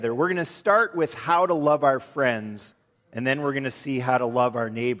We're going to start with how to love our friends, and then we're going to see how to love our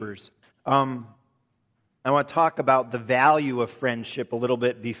neighbors. I want to talk about the value of friendship a little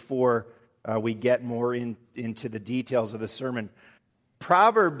bit before we get more into the details of the sermon.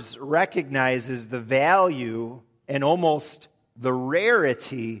 Proverbs recognizes the value and almost the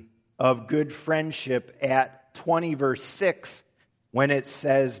rarity of good friendship at 20 verse 6 when it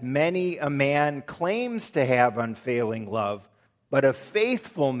says, "Many a man claims to have unfailing love, but a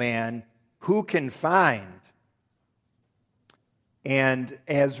faithful man who can find?" And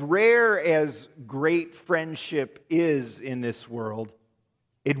as rare as great friendship is in this world,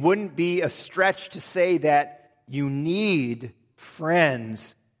 it wouldn't be a stretch to say that you need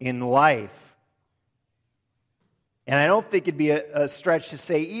friends in life. And I don't think it'd be a stretch to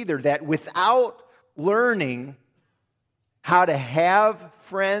say either that without learning how to have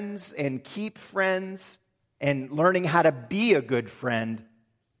friends and keep friends and learning how to be a good friend,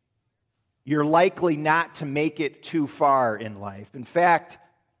 you're likely not to make it too far in life. In fact,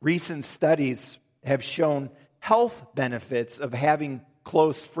 recent studies have shown health benefits of having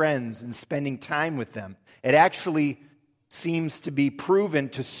close friends and spending time with them. It actually seems to be proven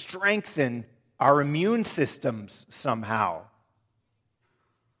to strengthen our immune systems somehow.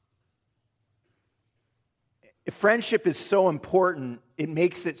 If friendship is so important, it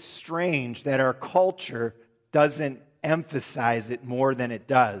makes it strange that our culture doesn't emphasize it more than it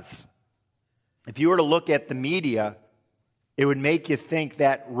does. If you were to look at the media, it would make you think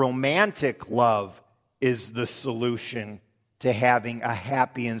that romantic love is the solution to having a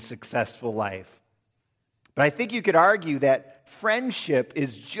happy and successful life. But I think you could argue that friendship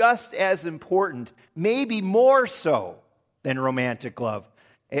is just as important, maybe more so than romantic love.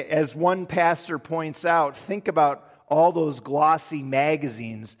 As one pastor points out, think about all those glossy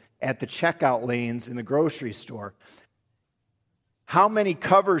magazines at the checkout lanes in the grocery store. How many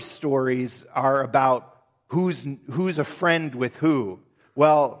cover stories are about who's a friend with who?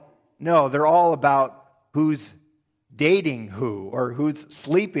 Well, no, they're all about who's dating who or who's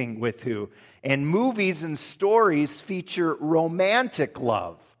sleeping with who. And movies and stories feature romantic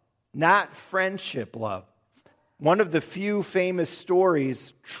love, not friendship love. One of the few famous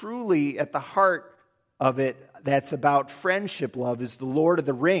stories truly at the heart of it that's about friendship love is The Lord of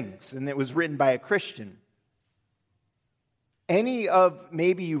the Rings, and it was written by a Christian.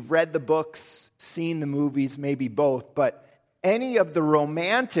 Maybe you've read the books, seen the movies, maybe both, but any of the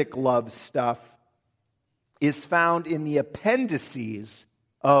romantic love stuff is found in the appendices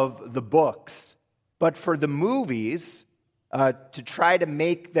of the books. But for the movies, to try to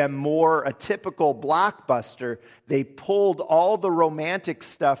make them more a typical blockbuster, they pulled all the romantic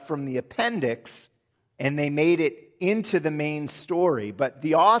stuff from the appendix and they made it into the main story. But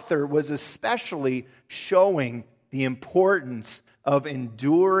the author was especially showing the importance of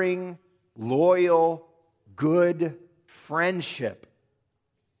enduring, loyal, good friendship.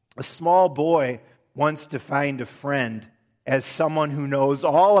 A small boy once defined a friend as someone who knows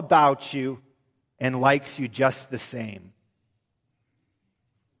all about you and likes you just the same.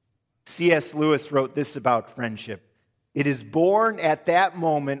 C.S. Lewis wrote this about friendship. It is born at that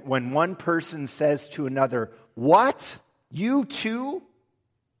moment when one person says to another, "What? You too?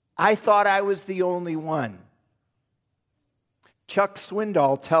 I thought I was the only one." Chuck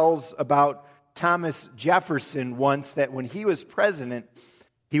Swindoll tells about Thomas Jefferson once that when he was president,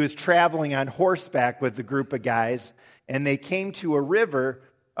 he was traveling on horseback with a group of guys, and they came to a river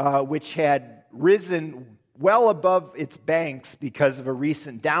which had risen well above its banks because of a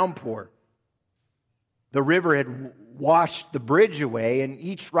recent downpour. The river had washed the bridge away, and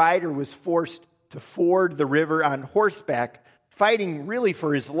each rider was forced to ford the river on horseback, fighting really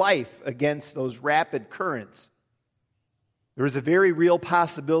for his life against those rapid currents. There was a very real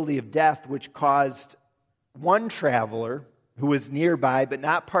possibility of death, which caused one traveler who was nearby but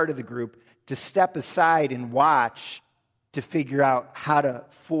not part of the group to step aside and watch to figure out how to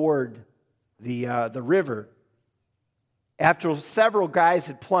ford the river. After several guys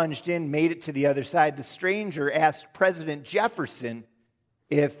had plunged in, made it to the other side, the stranger asked President Jefferson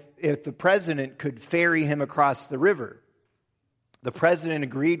if the president could ferry him across the river. The president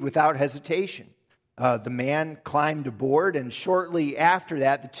agreed without hesitation. The man climbed aboard, and shortly after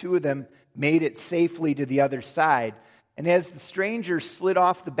that, the two of them made it safely to the other side. And as the stranger slid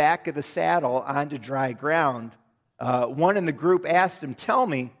off the back of the saddle onto dry ground, one in the group asked him, "Tell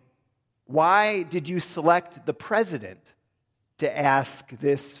me, why did you select the president to ask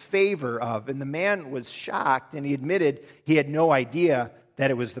this favor of?" And the man was shocked, and he admitted he had no idea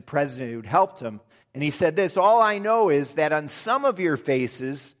that it was the president who'd helped him. And he said this, "All I know is that on some of your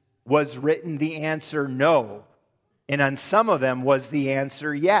faces was written the answer no, And on some of them was the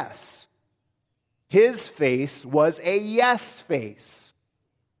answer yes. His face was a yes face.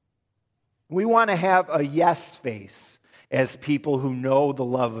 We want to have a yes face as people who know the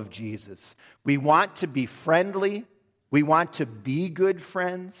love of Jesus. We want to be friendly. We want to be good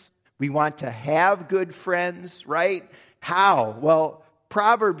friends. We want to have good friends, right? How? Well,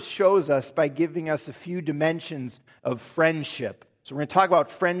 Proverbs shows us by giving us a few dimensions of friendship. So we're going to talk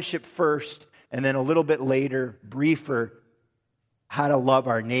about friendship first, and then a little bit later, briefer, how to love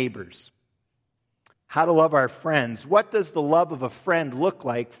our neighbors. How to love our friends. What does the love of a friend look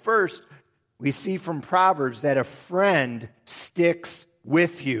like? First, we see from Proverbs that a friend sticks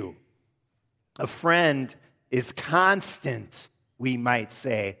with you. A friend is constant, we might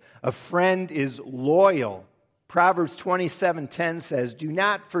say. A friend is loyal. Proverbs 27:10 says, "Do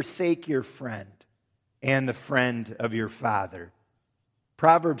not forsake your friend and the friend of your father."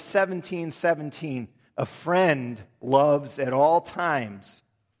 Proverbs 17:17, "A friend loves at all times."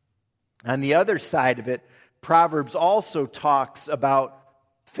 On the other side of it, Proverbs also talks about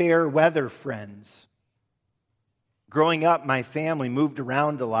fair weather friends. Growing up, my family moved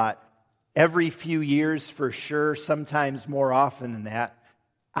around a lot. Every few years for sure, sometimes more often than that.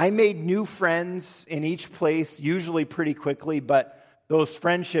 I made new friends in each place, usually pretty quickly, but those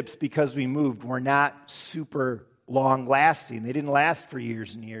friendships, because we moved, were not super long-lasting. They didn't last for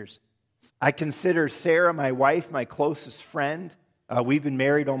years and years. I consider Sarah, my wife, my closest friend. We've been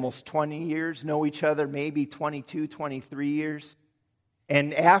married almost 20 years, know each other maybe 22, 23 years.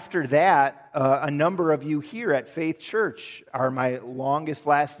 And after that, a number of you here at Faith Church are my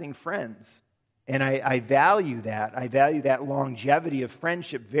longest-lasting friends. And I value that. I value that longevity of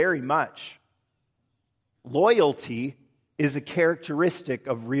friendship very much. Loyalty is a characteristic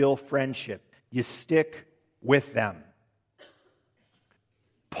of real friendship. You stick with them.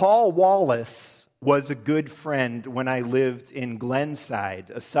 Paul Wallace was a good friend when I lived in Glenside,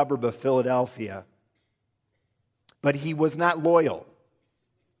 a suburb of Philadelphia. But he was not loyal.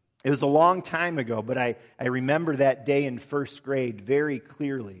 It was a long time ago, but I remember that day in first grade very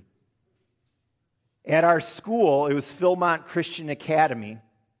clearly. At our school, it was Philmont Christian Academy.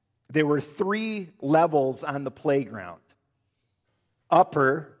 There were 3 levels on the playground: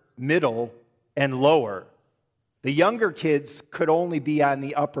 upper, middle, and lower. The younger kids could only be on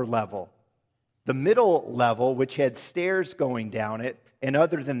the upper level. The middle level, which had stairs going down it, and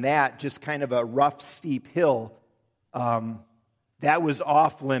other than that, just kind of a rough, steep hill, that was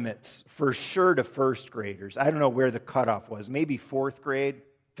off limits for sure to first graders. I don't know where the cutoff was. Maybe 4th grade,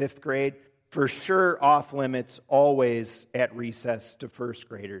 5th grade. For sure off limits, always at recess to first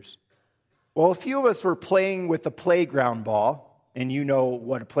graders. Well, a few of us were playing with a playground ball, and you know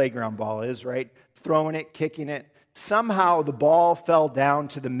what a playground ball is, right? Throwing it, kicking it. Somehow the ball fell down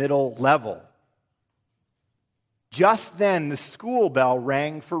to the middle level. Just then, the school bell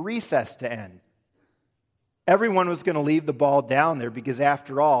rang for recess to end. Everyone was going to leave the ball down there because,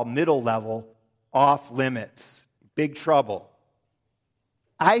 after all, middle level, off limits, big trouble.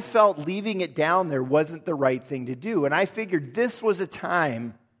 I felt leaving it down there wasn't the right thing to do, and I figured this was a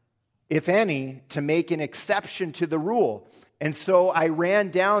time, if any, to make an exception to the rule. And so I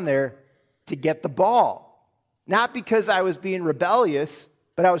ran down there to get the ball. Not because I was being rebellious,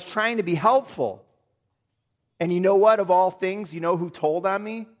 but I was trying to be helpful. And you know what, of all things, you know who told on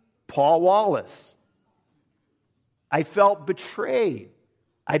me? Paul Wallace. I felt betrayed.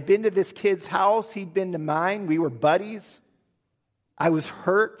 I'd been to this kid's house. He'd been to mine. We were buddies. I was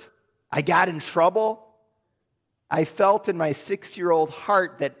hurt. I got in trouble. I felt in my 6-year-old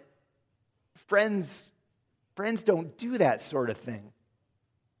heart that friends don't do that sort of thing.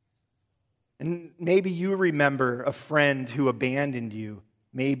 And maybe you remember a friend who abandoned you,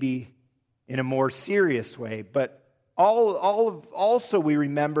 maybe in a more serious way. But also we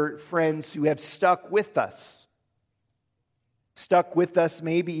remember friends who have stuck with us. Stuck with us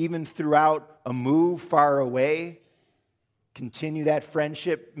maybe even throughout a move far away. Continue that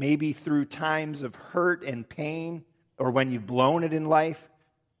friendship maybe through times of hurt and pain or when you've blown it in life.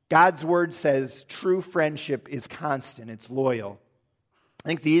 God's word says true friendship is constant. It's loyal. I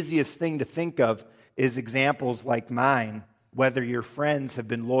think the easiest thing to think of is examples like mine, whether your friends have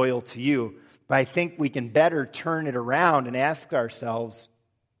been loyal to you. But I think we can better turn it around and ask ourselves,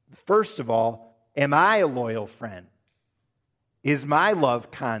 first of all, am I a loyal friend? Is my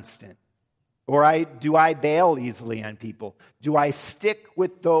love constant? Or do I bail easily on people? Do I stick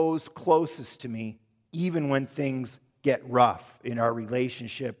with those closest to me even when things get rough in our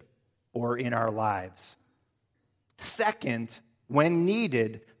relationship or in our lives? Second, when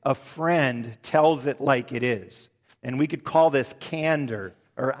needed, a friend tells it like it is. And we could call this candor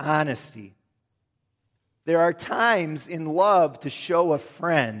or honesty. There are times in love to show a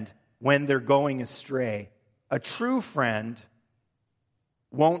friend when they're going astray. A true friend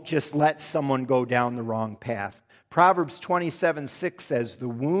won't just let someone go down the wrong path. Proverbs 27:6 says, "The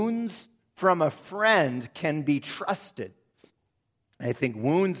wounds from a friend can be trusted." I think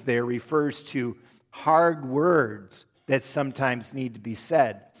wounds there refers to hard words that sometimes need to be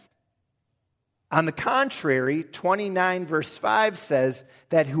said. On the contrary, 29 verse 5 says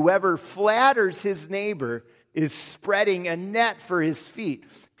that whoever flatters his neighbor is spreading a net for his feet.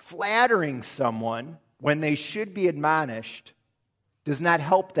 Flattering someone when they should be admonished does not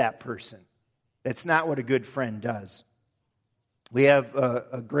help that person. That's not what a good friend does. We have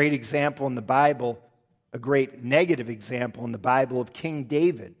a great example in the Bible, a great negative example in the Bible of King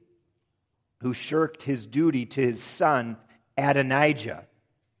David, who shirked his duty to his son Adonijah.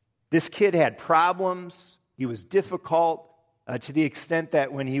 This kid had problems. He was difficult to the extent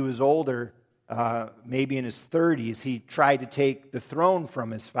that when he was older, maybe in his 30s, he tried to take the throne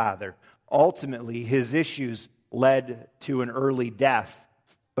from his father. Ultimately, his issues led to an early death.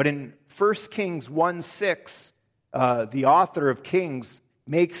 But in 1 Kings 1:6, the author of Kings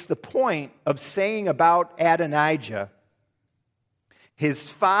makes the point of saying about Adonijah, his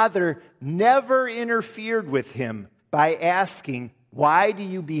father never interfered with him by asking, "Why do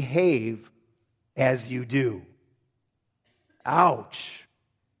you behave as you do?" Ouch.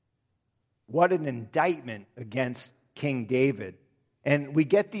 What an indictment against King David. And we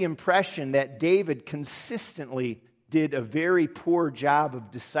get the impression that David consistently did a very poor job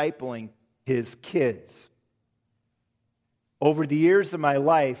of discipling his kids. Over the years of my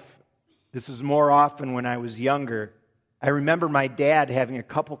life, this was more often when I was younger, I remember my dad having a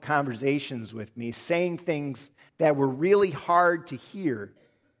couple conversations with me, saying things that were really hard to hear,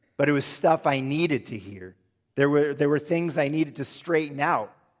 but it was stuff I needed to hear. There were things I needed to straighten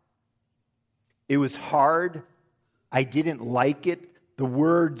out. It was hard. I didn't like it. The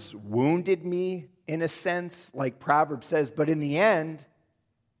words wounded me in a sense, like Proverbs says, but in the end,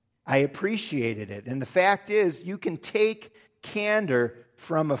 I appreciated it. And the fact is, you can take candor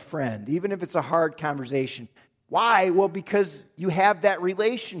from a friend, even if it's a hard conversation. Why? Well, because you have that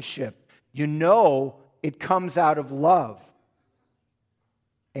relationship. You know it comes out of love.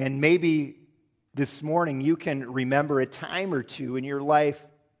 And maybe this morning you can remember a time or two in your life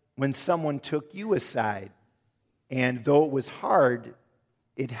when someone took you aside. And though it was hard,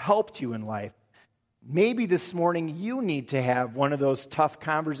 it helped you in life. Maybe this morning you need to have one of those tough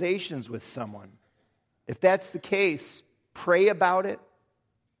conversations with someone. If that's the case, pray about it,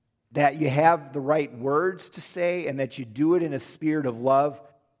 that you have the right words to say and that you do it in a spirit of love,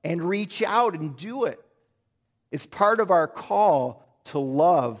 and reach out and do it. It's part of our call to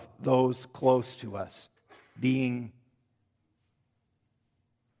love those close to us, being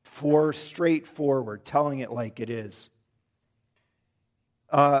straightforward, telling it like it is.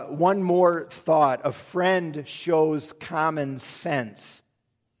 One more thought. A friend shows common sense.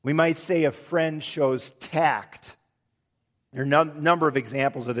 We might say a friend shows tact. There are a number of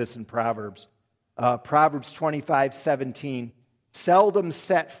examples of this in Proverbs. Proverbs 25:17. Seldom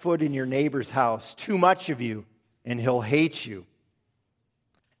set foot in your neighbor's house, too much of you, and he'll hate you.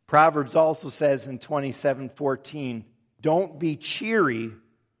 Proverbs also says in 27:14, don't be cheery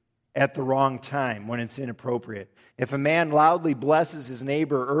at the wrong time when it's inappropriate. If a man loudly blesses his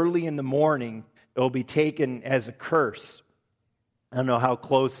neighbor early in the morning, it will be taken as a curse. I don't know how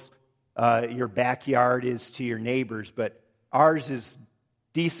close your backyard is to your neighbors, but ours is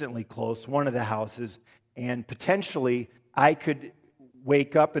decently close, one of the houses, and potentially I could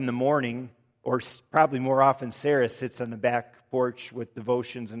wake up in the morning, or probably more often Sarah sits on the back porch with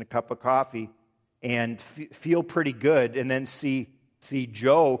devotions and a cup of coffee, and feel pretty good, and then see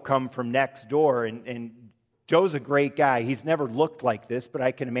Joe come from next door, and Joe's a great guy. He's never looked like this, but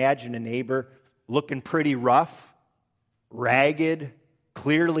I can imagine a neighbor looking pretty rough, ragged,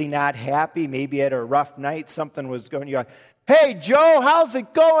 clearly not happy, maybe had a rough night, something was going on. Hey, Joe, how's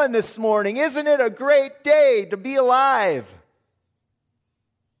it going this morning? Isn't it a great day to be alive?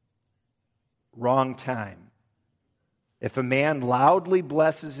 Wrong time. If a man loudly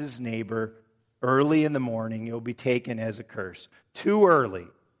blesses his neighbor early in the morning, it will be taken as a curse. Too early.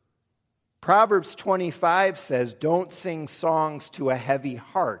 Proverbs 25 says, don't sing songs to a heavy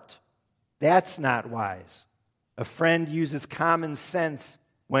heart. That's not wise. A friend uses common sense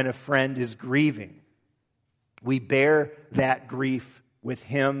when a friend is grieving. We bear that grief with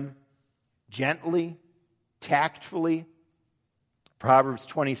him gently, tactfully. Proverbs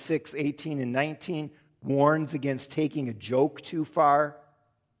 26:18 and 19 warns against taking a joke too far.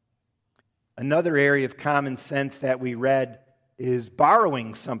 Another area of common sense that we read is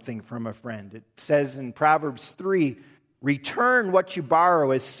borrowing something from a friend. It says in Proverbs 3, return what you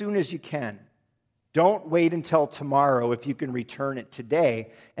borrow as soon as you can. Don't wait until tomorrow if you can return it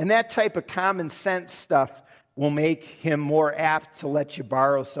today. And that type of common sense stuff will make him more apt to let you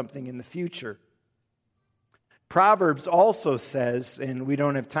borrow something in the future. Proverbs also says, and we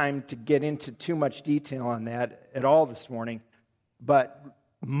don't have time to get into too much detail on that at all this morning, but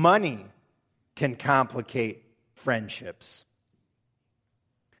money can complicate friendships.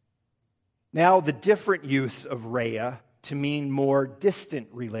 Now, the different use of rhea to mean more distant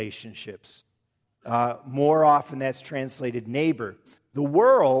relationships. More often that's translated neighbor. The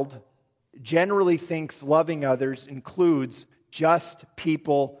world generally thinks loving others includes just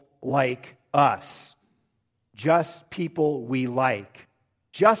people like us, just people we like,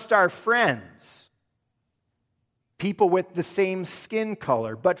 just our friends, people with the same skin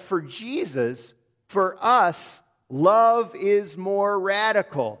color. But for Jesus, for us, love is more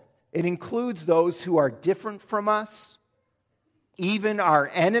radical. It includes those who are different from us, even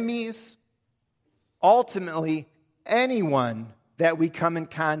our enemies, ultimately anyone that we come in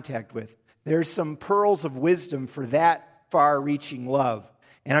contact with. There's some pearls of wisdom for that far-reaching love.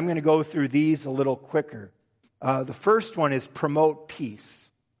 And I'm going to go through these a little quicker. The first one is promote peace.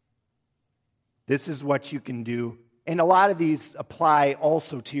 This is what you can do. And a lot of these apply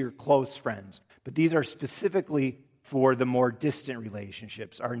also to your close friends. But these are specifically for the more distant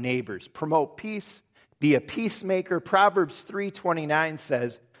relationships, our neighbors. Promote peace. Be a peacemaker. Proverbs 3:29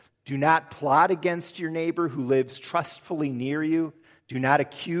 says, do not plot against your neighbor who lives trustfully near you. Do not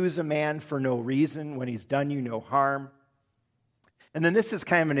accuse a man for no reason when he's done you no harm. And then this is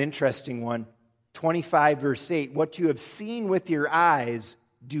kind of an interesting one. 25 verse 8, what you have seen with your eyes,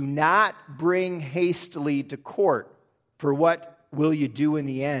 do not bring hastily to court. For what will you do in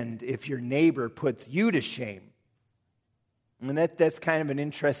the end if your neighbor puts you to shame? And that's kind of an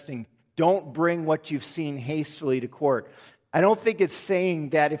interesting, don't bring what you've seen hastily to court. I don't think it's saying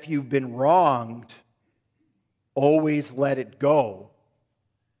that if you've been wronged, always let it go.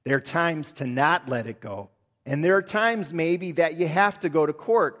 There are times to not let it go. And there are times maybe that you have to go to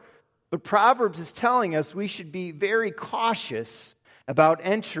court. But Proverbs is telling us we should be very cautious about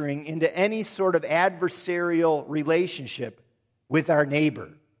entering into any sort of adversarial relationship with our neighbor.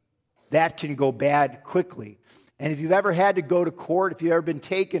 That can go bad quickly. And if you've ever had to go to court, if you've ever been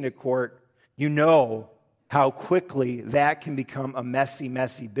taken to court, you know how quickly that can become a messy,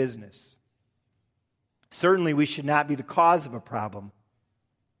 messy business. Certainly we should not be the cause of a problem.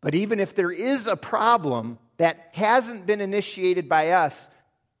 But even if there is a problem that hasn't been initiated by us,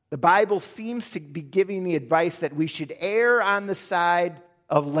 the Bible seems to be giving the advice that we should err on the side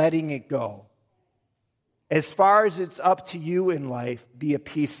of letting it go. As far as it's up to you in life, be a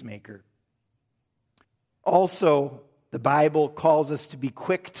peacemaker. Also, the Bible calls us to be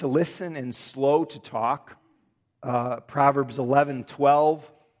quick to listen and slow to talk. Proverbs 11:12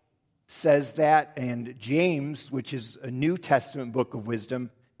 says that, and James, which is a New Testament book of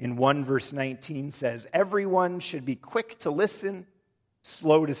wisdom, in 1 verse 19 says, everyone should be quick to listen,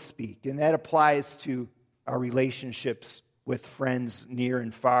 slow to speak. And that applies to our relationships with friends near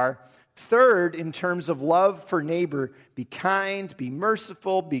and far. Third, in terms of love for neighbor, be kind, be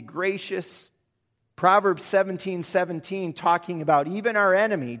merciful, be gracious. Proverbs 17:17, talking about even our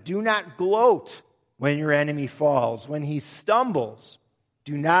enemy, do not gloat when your enemy falls. When he stumbles,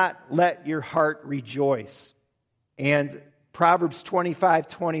 do not let your heart rejoice. And Proverbs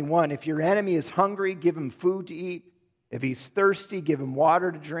 25:21, if your enemy is hungry, give him food to eat. If he's thirsty, give him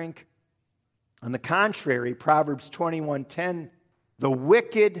water to drink. On the contrary, Proverbs 21:10, the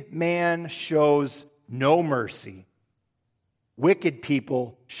wicked man shows no mercy. Wicked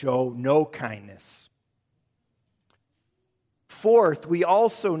people show no kindness. Fourth, we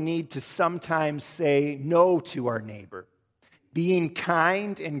also need to sometimes say no to our neighbor. Being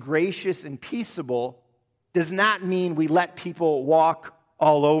kind and gracious and peaceable does not mean we let people walk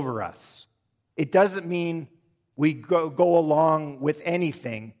all over us. It doesn't mean we go along with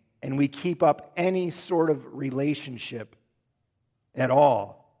anything and we keep up any sort of relationship at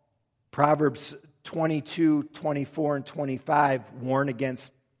all. Proverbs 22, 24, and 25 warn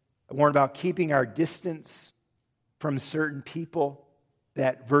about keeping our distance from certain people.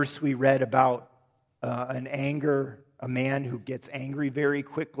 That verse we read about a man who gets angry very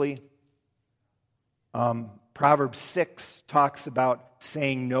quickly. Proverbs 6 talks about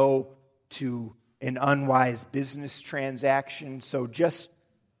saying no to an unwise business transaction. So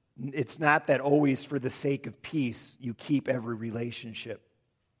it's not that always for the sake of peace you keep every relationship.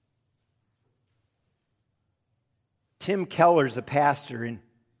 Tim Keller's a pastor, and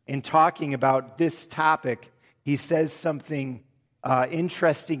in talking about this topic, he says something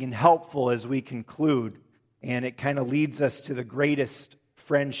interesting and helpful as we conclude, and it kind of leads us to the greatest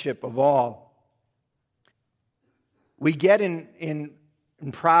friendship of all. We get in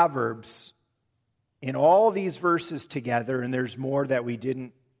Proverbs, in all these verses together, and there's more that we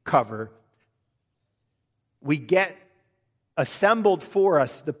didn't cover, we get assembled for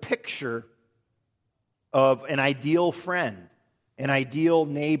us the picture of an ideal friend, an ideal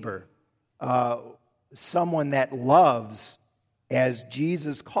neighbor, someone that loves as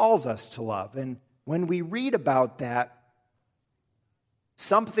Jesus calls us to love. And when we read about that,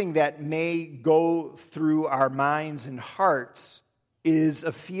 something that may go through our minds and hearts is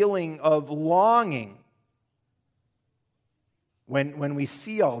a feeling of longing. When we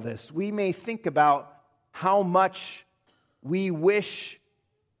see all this, we may think about how much we wish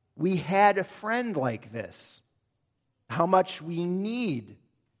we had a friend like this, how much we need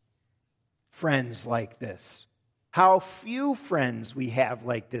friends like this, how few friends we have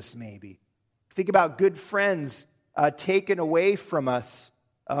like this maybe. Think about good friends taken away from us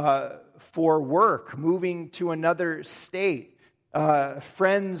for work, moving to another state.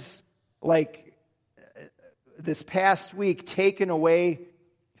 Friends like this past week taken away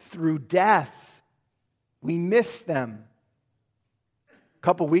through death. We miss them. A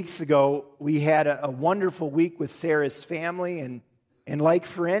couple weeks ago, we had a wonderful week with Sarah's family, and like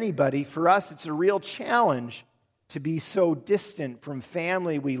for anybody, for us, it's a real challenge to be so distant from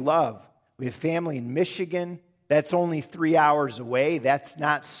family we love. We have family in Michigan. That's only 3 hours away. That's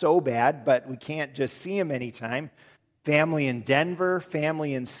not so bad, but we can't just see them anytime. Family in Denver,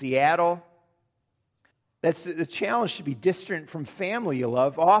 family in Seattle. That's the challenge, to be distant from family you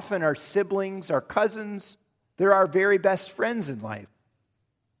love. Often our siblings, our cousins, they're our very best friends in life.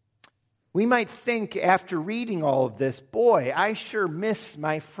 We might think after reading all of this, boy, I sure miss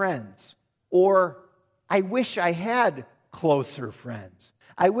my friends. Or I wish I had closer friends.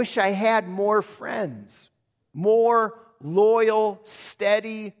 I wish I had more friends. More loyal,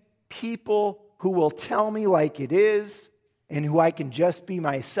 steady people who will tell me like it is and who I can just be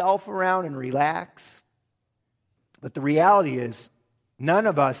myself around and relax. But the reality is, none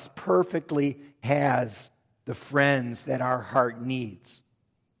of us perfectly has the friends that our heart needs.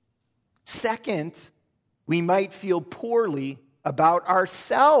 Second, we might feel poorly about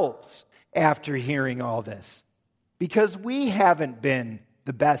ourselves after hearing all this, because we haven't been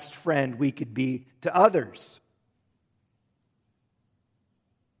the best friend we could be to others.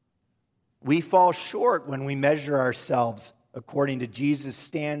 We fall short when we measure ourselves according to Jesus'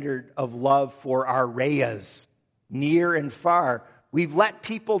 standard of love for our reyes, near and far. We've let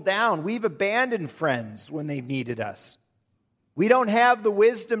people down. We've abandoned friends when they've needed us. We don't have the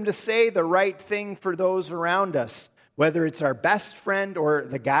wisdom to say the right thing for those around us, whether it's our best friend or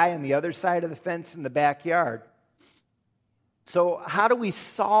the guy on the other side of the fence in the backyard. So how do we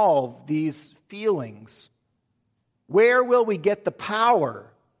solve these feelings? Where will we get the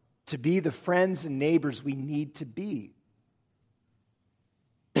power to be the friends and neighbors we need to be?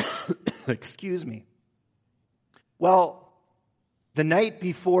 Excuse me. Well, the night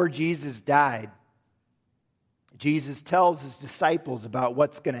before Jesus died, Jesus tells his disciples about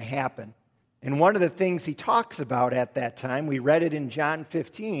what's going to happen. And one of the things he talks about at that time, we read it in John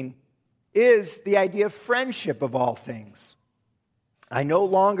 15, is the idea of friendship of all things. I no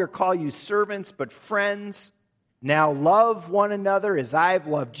longer call you servants, but friends. Now love one another as I've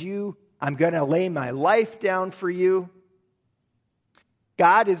loved you. I'm going to lay my life down for you.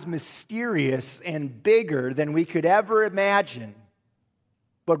 God is mysterious and bigger than we could ever imagine.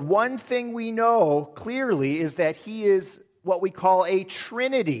 But one thing we know clearly is that he is what we call a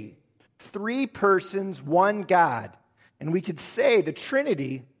Trinity. 3 persons, one God. And we could say the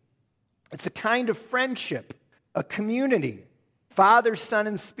Trinity, it's a kind of friendship, a community. Father, Son,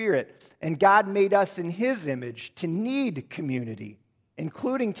 and Spirit. And God made us in his image to need community,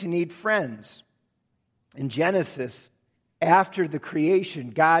 including to need friends. In Genesis, after the creation,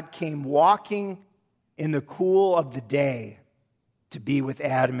 God came walking in the cool of the day to be with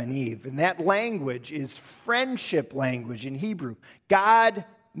Adam and Eve. And that language is friendship language in Hebrew. God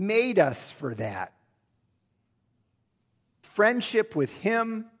made us for that. Friendship with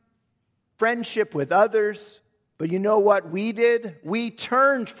him, friendship with others. But you know what we did? We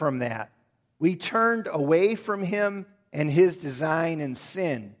turned from that. We turned away from him and his design and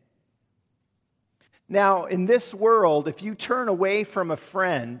sin. Now, in this world, if you turn away from a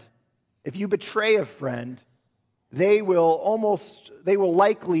friend, if you betray a friend, they will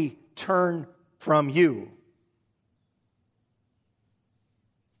likely turn from you.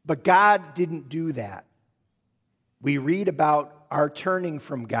 But God didn't do that. We read about our turning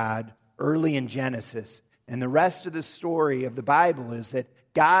from God early in Genesis. And the rest of the story of the Bible is that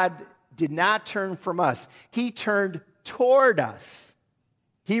God did not turn from us. He turned toward us.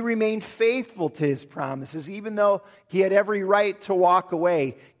 He remained faithful to his promises, even though he had every right to walk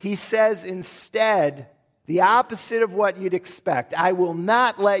away. He says instead the opposite of what you'd expect. I will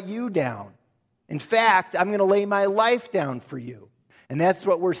not let you down. In fact, I'm going to lay my life down for you. And that's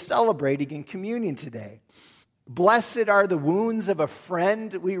what we're celebrating in communion today. Blessed are the wounds of a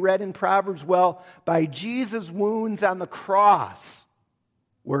friend, we read in Proverbs. Well, by Jesus' wounds on the cross,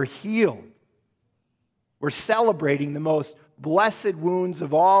 we're healed. We're celebrating the most blessed wounds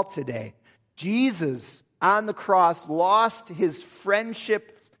of all today. Jesus on the cross lost his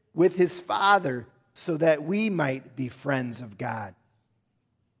friendship with his Father so that we might be friends of God.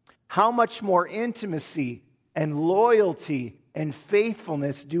 How much more intimacy and loyalty and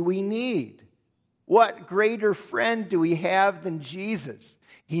faithfulness do we need? What greater friend do we have than Jesus?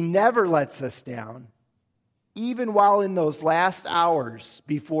 He never lets us down. Even while in those last hours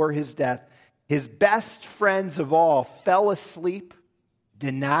before his death, his best friends of all fell asleep,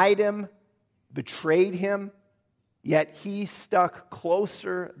 denied him, betrayed him, yet he stuck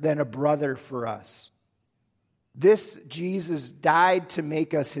closer than a brother for us. This Jesus died to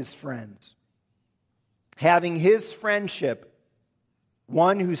make us his friends. Having his friendship,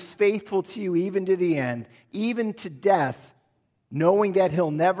 one who's faithful to you even to the end, even to death, knowing that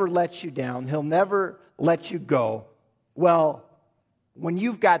he'll never let you down, he'll never let you go. Well, when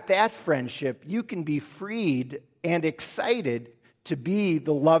you've got that friendship, you can be freed and excited to be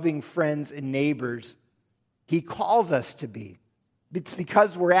the loving friends and neighbors he calls us to be. It's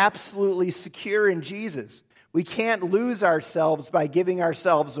because we're absolutely secure in Jesus. We can't lose ourselves by giving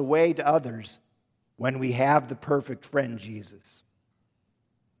ourselves away to others when we have the perfect friend, Jesus.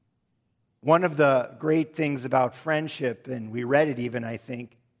 One of the great things about friendship, and we read it even, I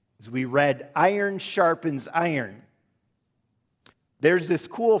think, is we read, iron sharpens iron. There's this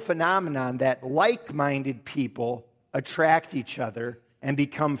cool phenomenon that like-minded people attract each other and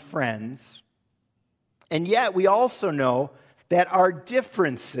become friends. And yet we also know that our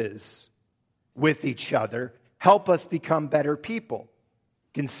differences with each other help us become better people.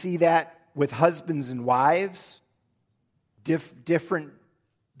 You can see that with husbands and wives. Different,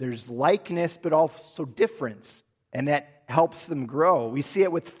 there's likeness, but also difference, and that helps them grow. We see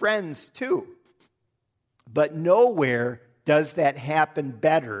it with friends too. But nowhere does that happen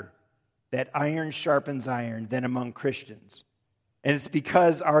better, that iron sharpens iron, than among Christians. And it's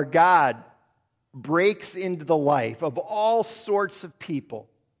because our God breaks into the life of all sorts of people.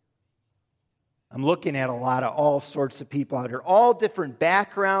 I'm looking at a lot of all sorts of people out here, all different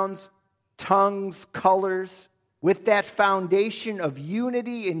backgrounds, tongues, colors, with that foundation of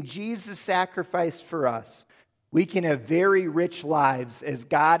unity in Jesus' sacrifice for us. We can have very rich lives as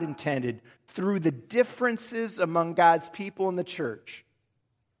God intended through the differences among God's people in the church.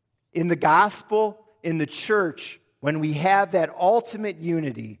 In the gospel, in the church, when we have that ultimate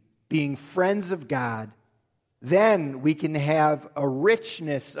unity, being friends of God, then we can have a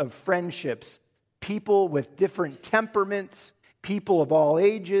richness of friendships, people with different temperaments, people of all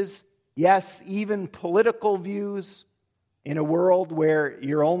ages, yes, even political views, in a world where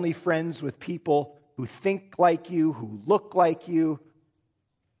you're only friends with people who think like you, who look like you.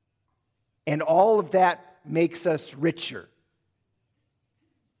 And all of that makes us richer.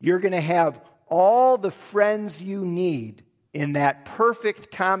 You're going to have all the friends you need in that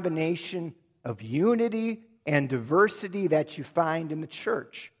perfect combination of unity and diversity that you find in the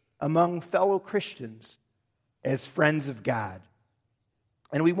church among fellow Christians as friends of God.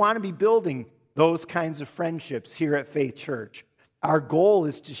 And we want to be building those kinds of friendships here at Faith Church. Our goal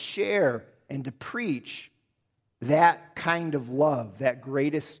is to share and to preach that kind of love, that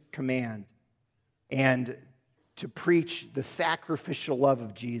greatest command, and to preach the sacrificial love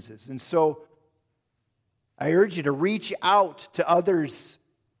of Jesus. And so I urge you to reach out to others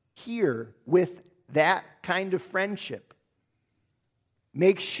here with that kind of friendship.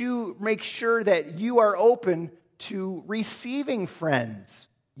 Make sure that you are open to receiving friends.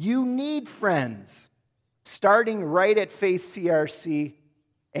 You need friends, starting right at Faith CRC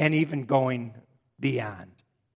and even going beyond.